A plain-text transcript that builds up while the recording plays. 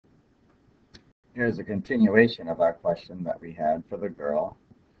Here's a continuation of our question that we had for the girl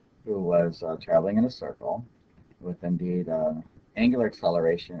who was traveling in a circle with indeed angular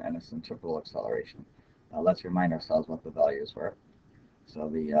acceleration and a centripetal acceleration. Let's remind ourselves what the values were. So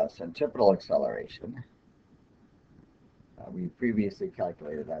the centripetal acceleration, we previously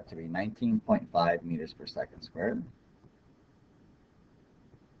calculated that to be 19.5 meters per second squared.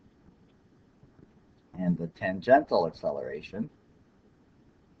 And the tangential acceleration,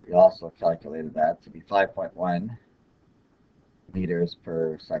 we also calculated that to be 5.1 meters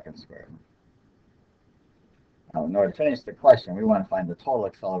per second squared. Now, in order to finish the question, we want to find the total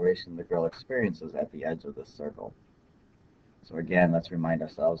acceleration the girl experiences at the edge of this circle. So again, let's remind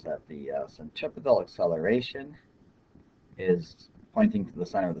ourselves that the centripetal acceleration is pointing to the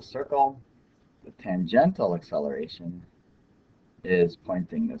center of the circle. The tangential acceleration is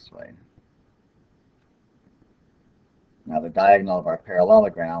pointing this way. Now the diagonal of our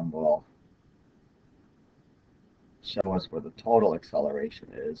parallelogram will show us where the total acceleration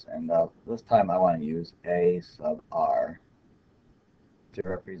is, and this time I want to use A sub r to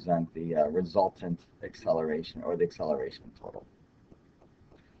represent the resultant acceleration, or the acceleration total.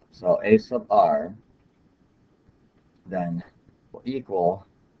 So A sub r then will equal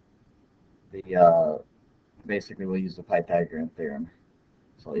the, basically we'll use the Pythagorean theorem,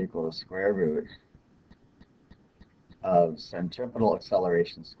 so equal the square root of centripetal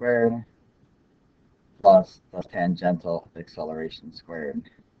acceleration squared plus the tangential acceleration squared.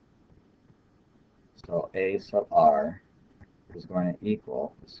 So A sub r is going to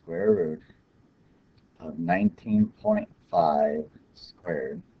equal the square root of 19.5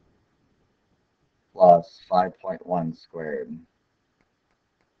 squared plus 5.1 squared.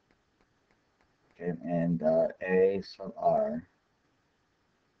 Okay, and A sub r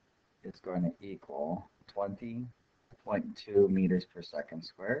is going to equal 20.2 meters per second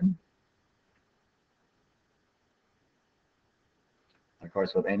squared. Of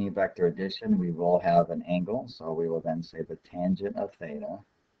course, with any vector addition, we will have an angle, so we will then say the tangent of theta.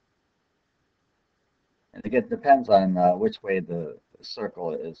 And again, it depends on which way the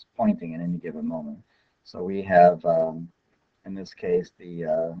circle is pointing at any given moment. So we have, in this case,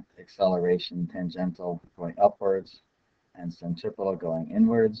 the acceleration tangential going upwards and centripetal going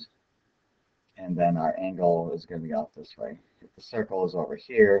inwards. And then our angle is going to be out this way. If the circle is over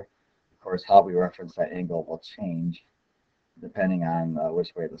here, of course, how we reference that angle will change depending on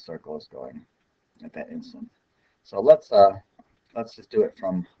which way the circle is going at that instant. So let's just do it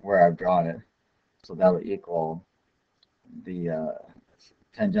from where I've drawn it. So that would equal the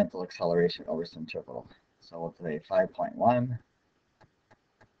tangential acceleration over centripetal. So we'll say 5.1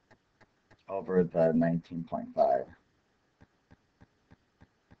 over the 19.5.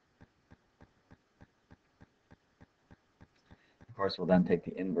 Of course, we'll then take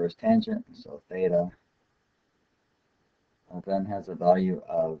the inverse tangent, so theta then has a value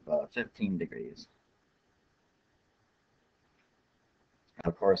of 15 degrees.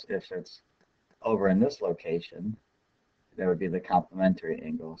 Of course, if it's over in this location, that would be the complementary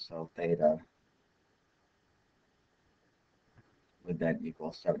angle, so theta would then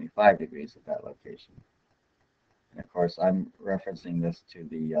equal 75 degrees at that location. And of course, I'm referencing this to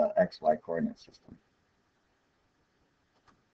the XY coordinate system.